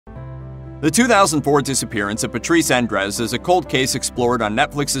The 2004 disappearance of Patrice Endres is a cold case explored on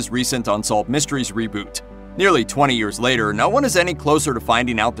Netflix's recent Unsolved Mysteries reboot. Nearly 20 years later, no one is any closer to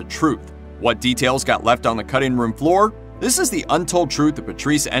finding out the truth. What details got left on the cutting room floor? This is the untold truth of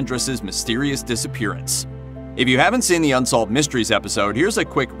Patrice Endres' mysterious disappearance. If you haven't seen the Unsolved Mysteries episode, here's a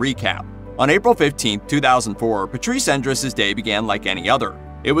quick recap. On April 15, 2004, Patrice Endres' day began like any other.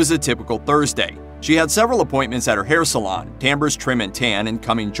 It was a typical Thursday. She had several appointments at her hair salon, Tambers Trim and Tan in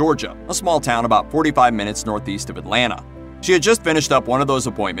Cumming, Georgia, a small town about 45 minutes northeast of Atlanta. She had just finished up one of those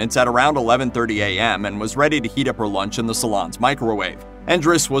appointments at around 11:30 a.m. and was ready to heat up her lunch in the salon's microwave.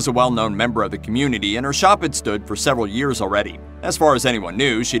 Endres was a well-known member of the community, and her shop had stood for several years already. As far as anyone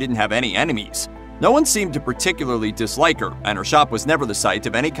knew, she didn't have any enemies. No one seemed to particularly dislike her, and her shop was never the site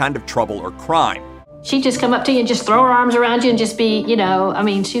of any kind of trouble or crime. She'd just come up to you and just throw her arms around you and just be,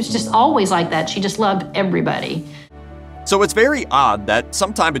 she was just always like that. She just loved everybody. So it's very odd that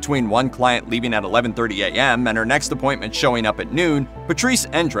sometime between one client leaving at 11:30 a.m. and her next appointment showing up at noon, Patrice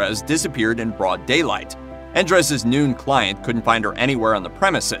Endres disappeared in broad daylight. Endres' noon client couldn't find her anywhere on the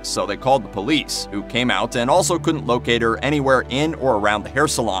premises, so they called the police, who came out and also couldn't locate her anywhere in or around the hair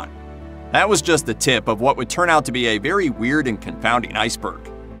salon. That was just the tip of what would turn out to be a very weird and confounding iceberg.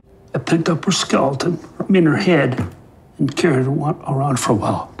 I picked up her skeleton, her head, and carried her around for a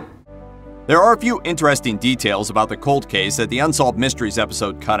while. There are a few interesting details about the cold case that the Unsolved Mysteries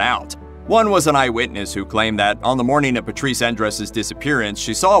episode cut out. One was an eyewitness who claimed that on the morning of Patrice Endres' disappearance,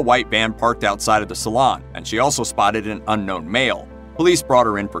 she saw a white van parked outside of the salon, and she also spotted an unknown male. Police brought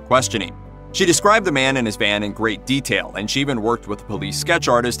her in for questioning. She described the man and his van in great detail, and she even worked with a police sketch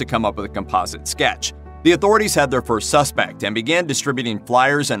artist to come up with a composite sketch. The authorities had their first suspect and began distributing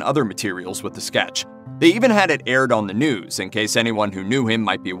flyers and other materials with the sketch. They even had it aired on the news in case anyone who knew him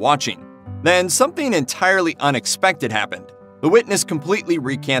might be watching. Then something entirely unexpected happened. The witness completely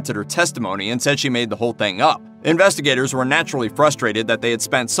recanted her testimony and said she made the whole thing up. Investigators were naturally frustrated that they had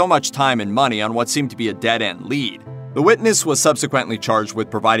spent so much time and money on what seemed to be a dead-end lead. The witness was subsequently charged with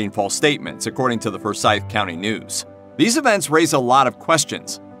providing false statements, according to the Forsyth County News. These events raise a lot of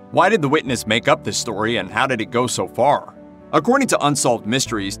questions. Why did the witness make up this story, and how did it go so far? According to Unsolved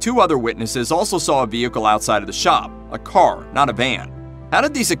Mysteries, two other witnesses also saw a vehicle outside of the shop, a car, not a van. How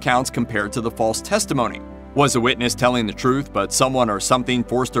did these accounts compare to the false testimony? Was the witness telling the truth, but someone or something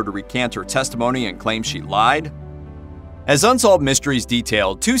forced her to recant her testimony and claim she lied? As Unsolved Mysteries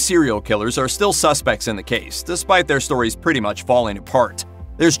detailed, two serial killers are still suspects in the case, despite their stories pretty much falling apart.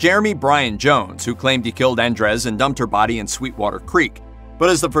 There's Jeremy Brian Jones, who claimed he killed Endres and dumped her body in Sweetwater Creek. But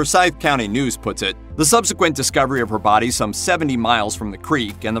as the Forsyth County News puts it, the subsequent discovery of her body some 70 miles from the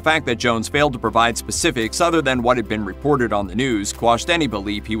creek and the fact that Jones failed to provide specifics other than what had been reported on the news quashed any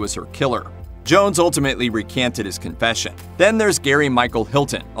belief he was her killer. Jones ultimately recanted his confession. Then there's Gary Michael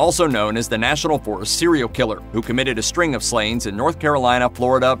Hilton, also known as the National Forest serial killer, who committed a string of slayings in North Carolina,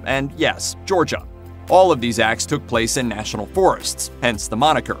 Florida, and yes, Georgia. All of these acts took place in national forests, hence the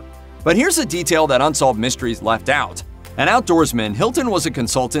moniker. But here's a detail that Unsolved Mysteries left out. An outdoorsman, Hilton was a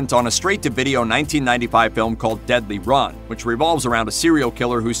consultant on a straight-to-video 1995 film called Deadly Run, which revolves around a serial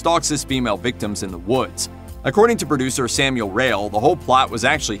killer who stalks his female victims in the woods. According to producer Samuel Rail, the whole plot was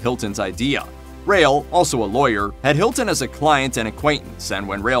actually Hilton's idea. Rail, also a lawyer, had Hilton as a client and acquaintance, and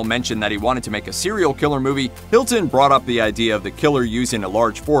when Rail mentioned that he wanted to make a serial killer movie, Hilton brought up the idea of the killer using a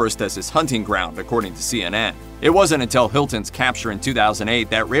large forest as his hunting ground, according to CNN. It wasn't until Hilton's capture in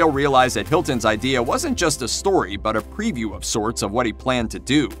 2008 that Rail realized that Hilton's idea wasn't just a story, but a preview of sorts of what he planned to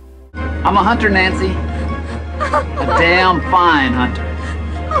do. I'm a hunter, Nancy. A damn fine hunter.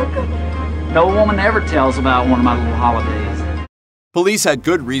 No woman ever tells about one of my little holidays. Police had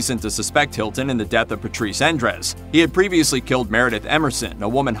good reason to suspect Hilton in the death of Patrice Endres. He had previously killed Meredith Emerson, a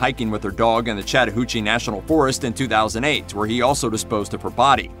woman hiking with her dog in the Chattahoochee National Forest in 2008, where he also disposed of her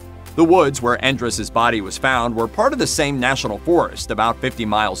body. The woods where Endres' body was found were part of the same national forest, about 50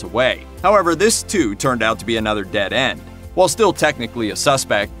 miles away. However, this too turned out to be another dead end. While still technically a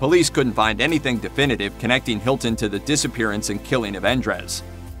suspect, police couldn't find anything definitive connecting Hilton to the disappearance and killing of Endres.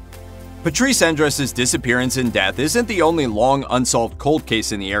 Patrice Endres' disappearance and death isn't the only long unsolved cold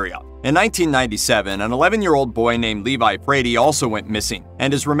case in the area. In 1997, an 11-year-old boy named Levi Frady also went missing,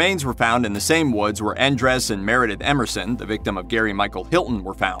 and his remains were found in the same woods where Endres and Meredith Emerson, the victim of Gary Michael Hilton,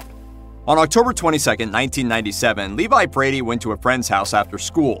 were found. On October 22, 1997, Levi Frady went to a friend's house after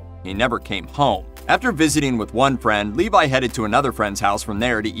school. He never came home. After visiting with one friend, Levi headed to another friend's house from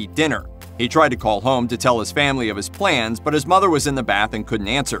there to eat dinner. He tried to call home to tell his family of his plans, but his mother was in the bath and couldn't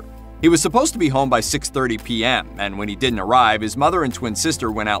answer. He was supposed to be home by 6:30 p.m., and when he didn't arrive, his mother and twin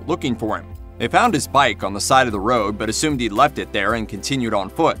sister went out looking for him. They found his bike on the side of the road but assumed he'd left it there and continued on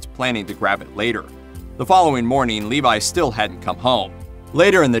foot, planning to grab it later. The following morning, Levi still hadn't come home.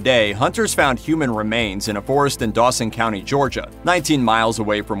 Later in the day, hunters found human remains in a forest in Dawson County, Georgia, 19 miles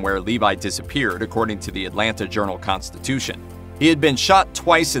away from where Levi disappeared, according to the Atlanta Journal-Constitution. He had been shot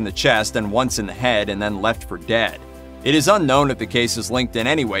twice in the chest and once in the head and then left for dead. It is unknown if the case is linked in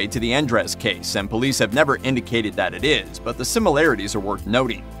any way to the Endres case, and police have never indicated that it is, but the similarities are worth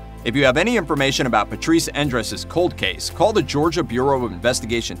noting. If you have any information about Patrice Endres' cold case, call the Georgia Bureau of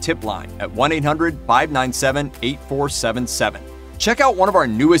Investigation tip line at 1-800-597-8477. Check out one of our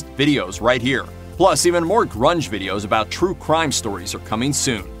newest videos right here. Plus, even more grunge videos about true crime stories are coming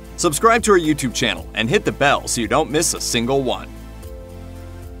soon. Subscribe to our YouTube channel and hit the bell so you don't miss a single one.